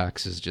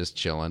just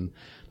chilling.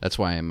 That's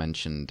why I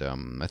mentioned,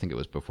 I think it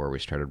was before we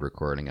started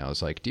recording, I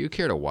was like, do you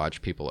care to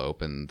watch people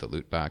open the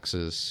loot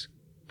boxes?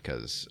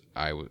 Because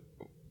I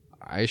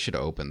should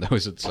open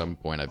those at some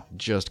point. I've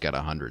just got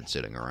 100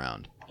 sitting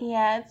around.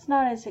 Yeah, it's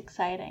not as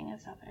exciting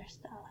as other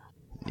stuff.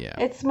 Yeah.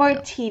 It's more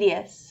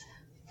tedious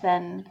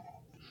than...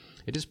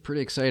 It is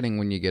pretty exciting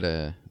when you get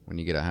a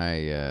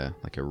high,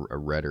 like a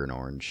red or an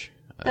orange.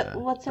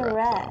 What's a drop,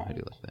 red? though. I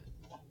do like that.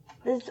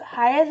 Is it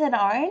higher than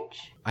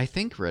orange? I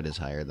think red is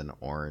higher than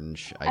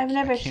orange. I've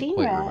never seen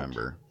red. I can't quite red.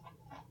 remember.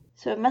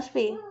 So it must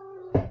be.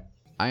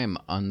 I am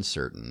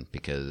uncertain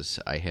because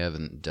I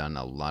haven't done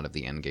a lot of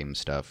the endgame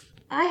stuff.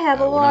 I have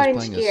a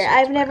orange gear.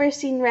 I've never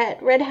seen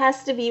red. Red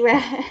has to be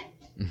red.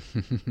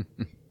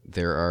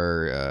 There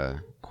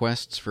are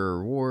quests for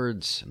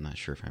rewards. I'm not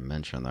sure if I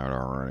mentioned that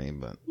already,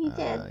 but you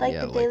did,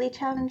 the daily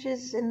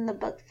challenges in the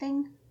book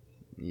thing.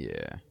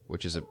 Yeah,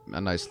 which is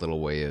a nice little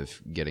way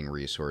of getting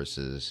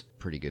resources.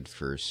 Pretty good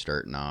for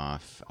starting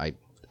off. I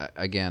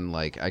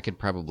could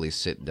probably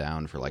sit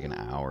down for like an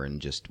hour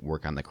and just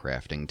work on the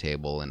crafting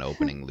table and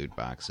opening loot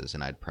boxes,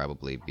 and I'd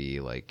probably be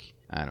like,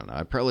 I don't know,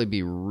 I'd probably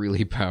be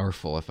really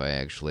powerful if I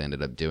actually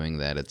ended up doing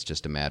that. It's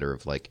just a matter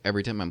of like,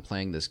 every time I'm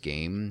playing this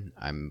game,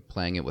 I'm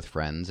playing it with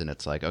friends, and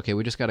it's like, okay,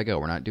 we just gotta go.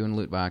 We're not doing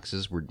loot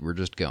boxes. We're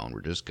just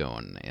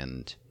going,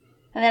 and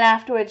then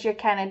afterwards you're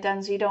kind of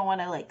done, so you don't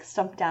want to like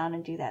stump down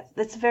and do that.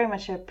 That's very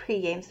much a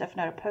pre-game stuff,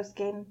 not a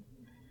post-game.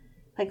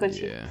 Like once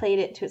you've played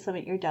it to its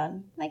limit, you're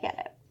done. I get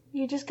it.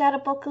 You just gotta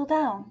buckle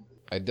down.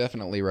 I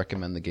definitely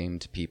recommend the game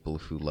to people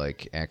who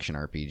like action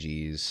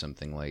RPGs,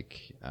 something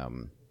like,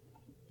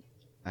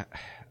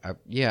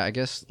 I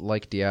guess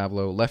like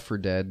Diablo. Left 4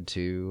 Dead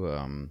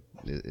 2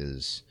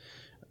 is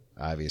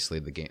obviously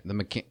the game.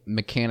 The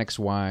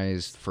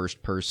mechanics-wise,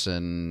 first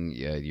person,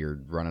 you're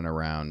running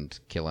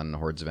around killing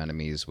hordes of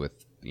enemies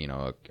with,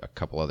 a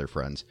couple other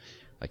friends.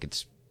 Like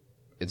it's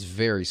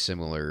very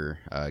similar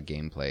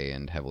gameplay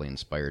and heavily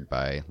inspired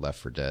by Left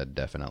 4 Dead,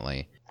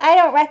 definitely. I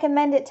don't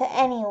recommend it to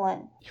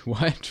anyone.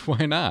 What?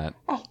 Why not?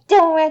 I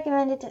don't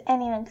recommend it to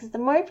anyone, because the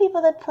more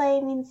people that play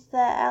means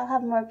that I'll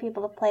have more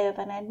people to play with,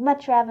 and I'd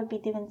much rather be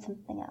doing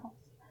something else.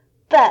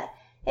 but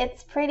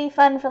it's pretty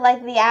fun for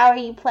like the hour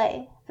you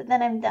play, but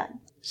then I'm done.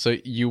 So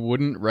you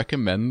wouldn't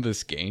recommend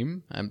this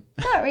game?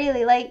 Not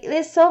really. Like,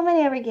 there's so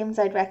many other games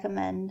I'd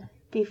recommend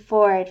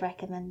before I'd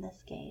recommend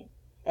this game.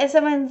 If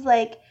someone's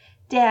like,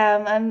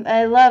 damn,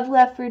 I love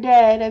Left 4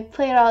 Dead, I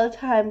play it all the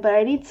time, but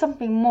I need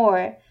something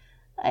more,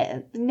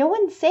 no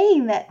one's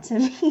saying that to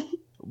me.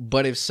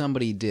 But if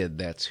somebody did,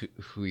 that's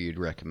who you'd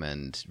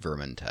recommend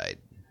Vermintide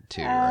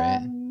to,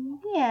 right?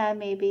 Yeah,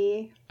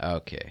 maybe.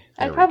 Okay.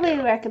 I'd probably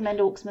recommend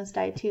Oaks Must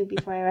Die too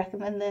before I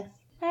recommend this.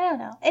 I don't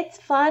know. It's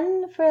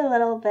fun for a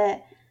little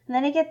bit, and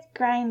then it gets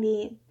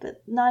grindy,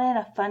 but not in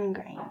a fun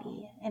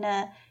grindy.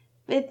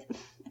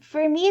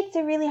 For me, it's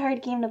a really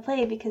hard game to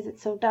play because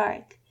it's so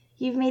dark.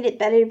 You've made it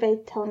better by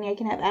telling me I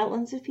can have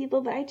outlands with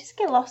people, but I just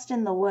get lost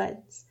in the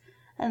woods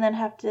and then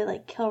have to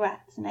like kill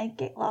rats, and I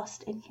get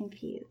lost and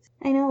confused.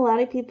 I know a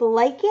lot of people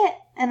like it,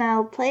 and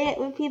I'll play it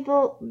with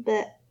people,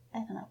 but I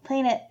don't know.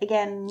 Playing it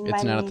again.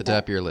 It's not at the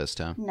top of your list,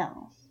 huh?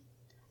 No.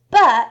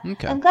 But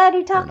okay. I'm glad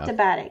we talked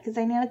about it because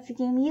I know it's a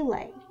game you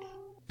like.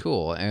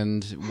 Cool.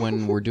 And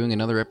when we're doing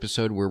another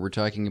episode where we're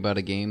talking about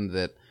a game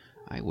that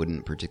I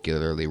wouldn't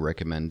particularly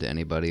recommend to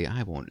anybody,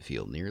 I won't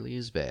feel nearly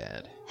as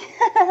bad.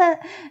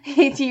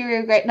 Do you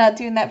regret not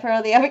doing that for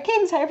all the other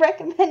games I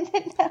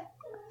recommended now?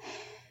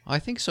 I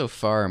think so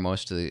far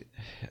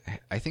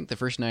I think the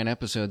first 9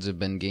 episodes have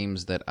been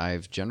games that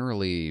I've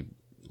generally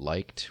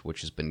liked,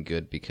 which has been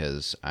good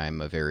because I'm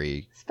a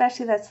very...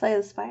 Especially that Slay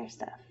the Spire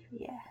stuff.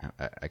 Yeah.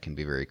 I can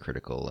be very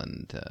critical,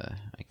 and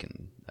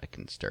I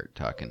can start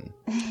talking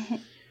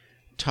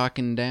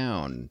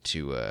down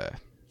to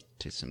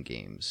some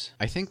games.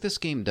 I think this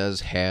game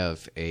does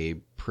have a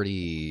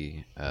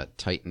pretty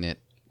tight-knit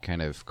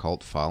kind of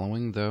cult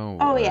following, though.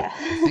 Oh, yeah.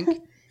 I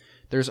think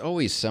there's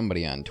always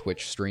somebody on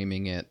Twitch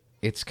streaming it.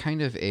 It's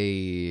kind of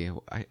I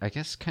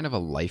guess kind of a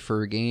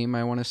lifer game,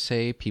 I want to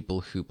say.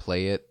 People who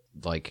play it,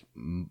 like,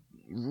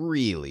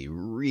 really,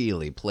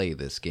 really play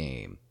this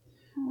game.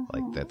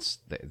 Like,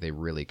 they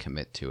really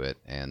commit to it,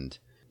 and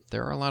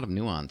there are a lot of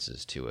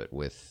nuances to it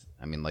with,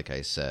 I mean, like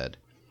I said,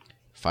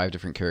 5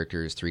 different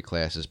characters, 3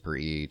 classes per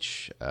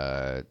each,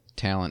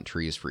 talent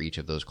trees for each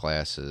of those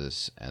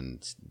classes,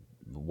 and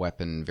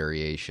weapon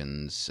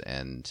variations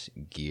and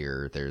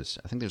gear.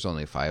 I think there's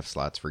only 5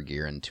 slots for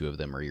gear, and 2 of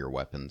them are your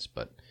weapons,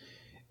 but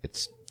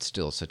it's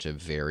still such a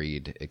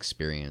varied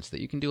experience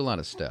that you can do a lot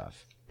of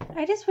stuff.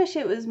 I just wish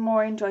it was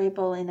more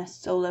enjoyable in a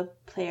solo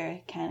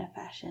player kind of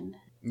fashion.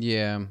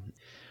 Yeah.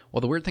 Well,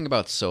 the weird thing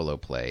about solo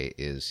play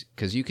is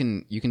because you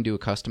can do a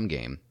custom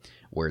game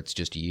where it's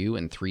just you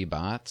and 3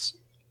 bots.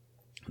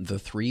 The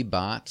 3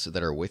 bots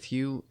that are with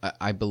you,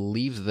 I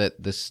believe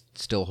that this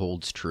still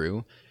holds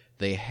true.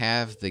 They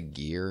have the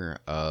gear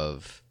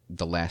of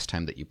the last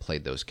time that you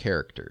played those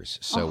characters.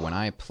 So when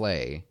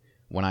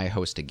I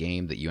host a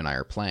game that you and I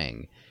are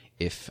playing,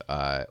 if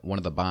one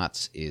of the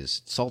bots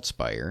is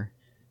Saltspire,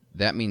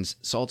 that means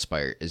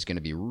Saltspire is going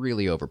to be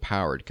really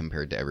overpowered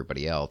compared to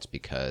everybody else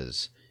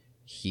because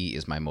he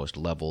is my most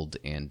leveled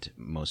and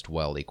most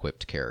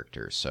well-equipped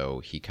character, so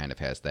he kind of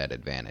has that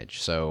advantage.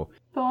 So,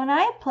 but when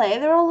I play,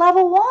 they're all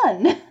level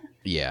 1.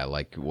 Yeah,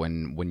 like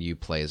when you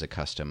play as a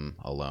custom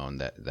alone,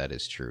 that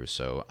is true.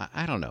 So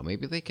I don't know,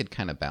 maybe they could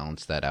kind of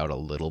balance that out a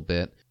little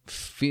bit.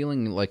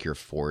 Feeling like you're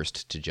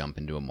forced to jump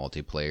into a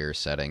multiplayer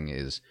setting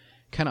is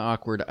kind of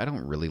awkward. I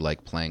don't really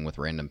like playing with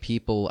random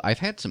people. I've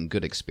had some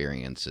good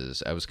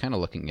experiences. I was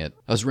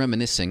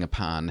reminiscing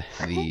upon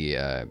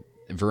the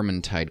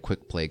Vermintide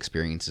quick play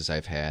experiences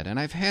I've had, and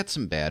I've had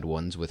some bad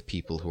ones with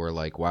people who are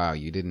like, wow,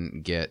 you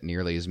didn't get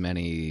nearly as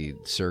many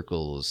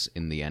circles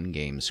in the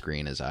endgame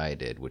screen as I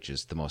did, which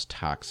is the most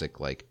toxic,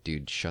 like,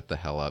 dude, shut the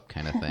hell up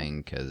kind of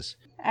thing, because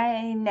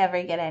I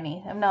never get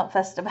any. I'm not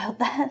fussed about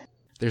that.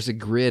 There's a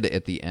grid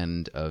at the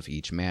end of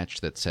each match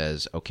that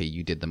says, okay,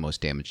 you did the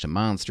most damage to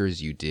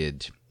monsters, you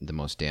did the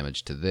most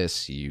damage to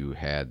this, you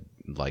had,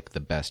 like, the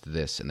best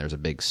this, and there's a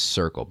big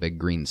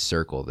green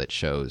circle that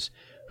shows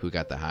who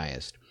got the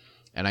highest.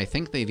 And I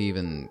think they've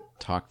even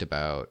talked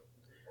about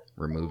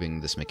removing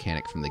this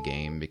mechanic from the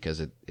game because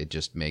it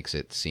just makes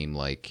it seem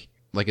like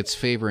it's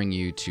favoring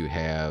you to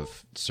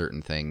have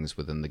certain things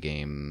within the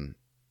game.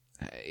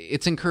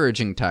 It's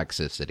encouraging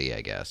toxicity,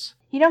 I guess.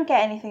 You don't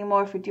get anything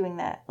more for doing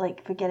that,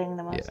 like for getting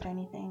the most or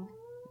anything.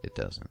 It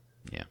doesn't,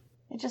 yeah.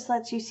 It just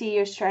lets you see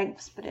your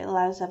strengths, but it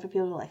allows other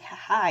people to be like,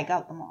 haha, I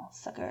got them all,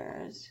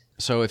 suckers.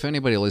 So if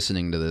anybody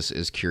listening to this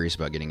is curious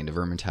about getting into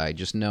Vermintide,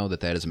 just know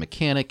that is a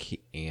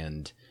mechanic,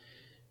 and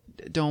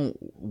don't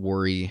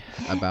worry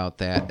about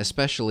that,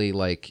 especially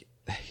like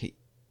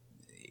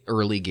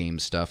early game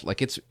stuff.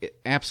 Like, it's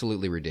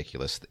absolutely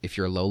ridiculous if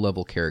you're a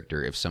low-level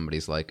character, if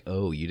somebody's like,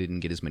 oh, you didn't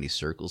get as many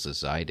circles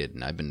as I did,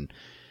 and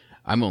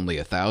I'm only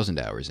 1,000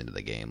 hours into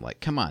the game.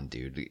 Like, come on,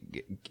 dude.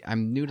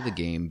 I'm new to the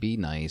game. Be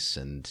nice.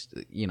 And,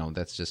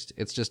 it's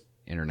just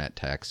internet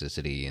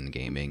toxicity in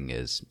gaming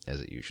as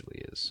it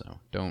usually is.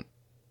 So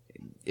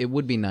it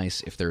would be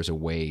nice if there's a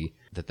way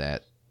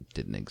that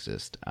didn't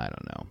exist. I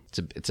don't know.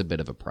 It's a bit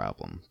of a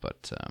problem,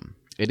 but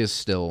it is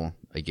still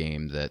a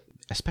game that,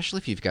 especially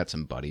if you've got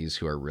some buddies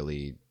who are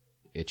really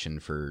itching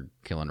for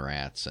killing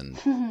rats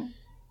and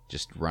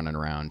just running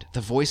around.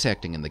 The voice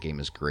acting in the game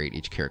is great.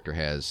 Each character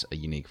has a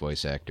unique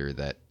voice actor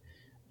that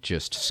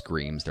just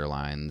screams their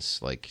lines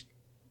like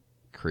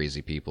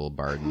crazy people.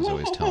 Barden's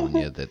always telling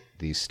you that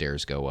these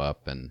stairs go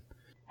up, and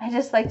I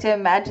just like to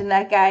imagine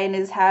that guy in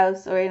his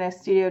house or in a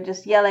studio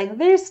just yelling,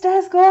 "These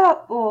stairs go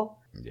up!" Oh.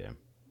 Yeah.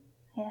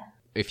 Yeah.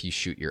 If you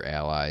shoot your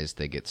allies,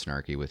 they get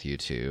snarky with you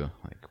too.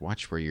 Like,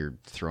 watch where you're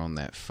throwing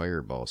that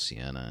fireball,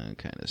 Sienna,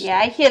 kind of stuff. Yeah,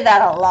 I hear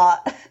that a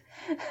lot.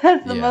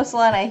 That's the most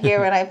one I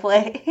hear when I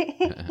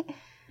play.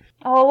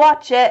 Oh,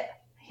 watch it.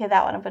 I hear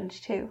that one a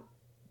bunch too.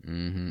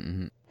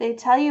 Mm-hmm. They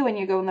tell you when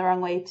you're going the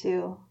wrong way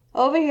too.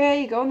 Over here,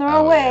 you're going the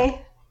wrong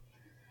way.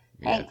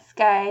 Yeah. Thanks,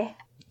 guy.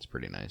 It's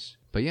pretty nice.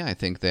 But yeah, I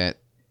think that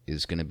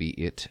is going to be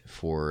it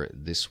for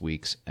this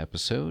week's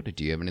episode.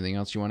 Do you have anything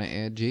else you want to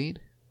add,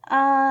 Jade?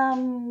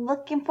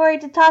 Looking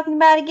forward to talking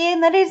about a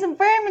game that isn't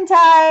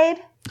Vermintide.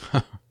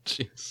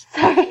 Jeez.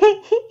 Sorry.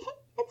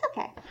 It's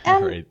okay.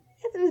 All right.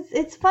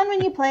 It's fun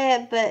when you play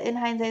it, but in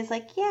hindsight, it's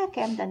like, yeah,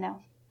 okay, I'm done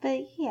now.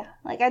 But yeah,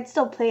 like, I'd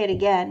still play it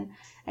again.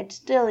 I'd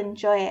still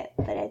enjoy it,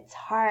 but it's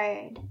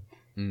hard.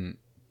 Mm.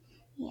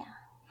 Yeah.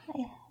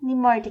 I need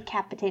more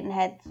decapitating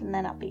heads, and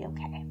then I'll be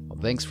okay. Well,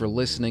 thanks for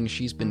listening.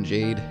 She's been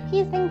Jade.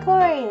 He's been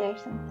Corey or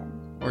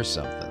something. Or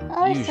something.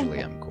 Or Usually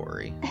something. I'm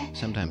Corey.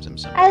 Sometimes I'm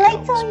somebody I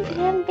like to else, leave but- it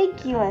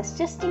ambiguous,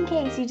 just in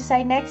case you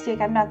decide next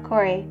week I'm not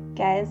Corey,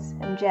 guys.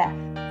 I'm Jeff.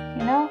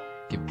 You know?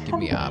 Give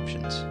me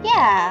options.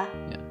 Yeah.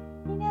 Yeah.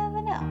 You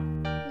never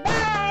know.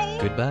 Bye!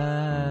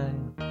 Goodbye.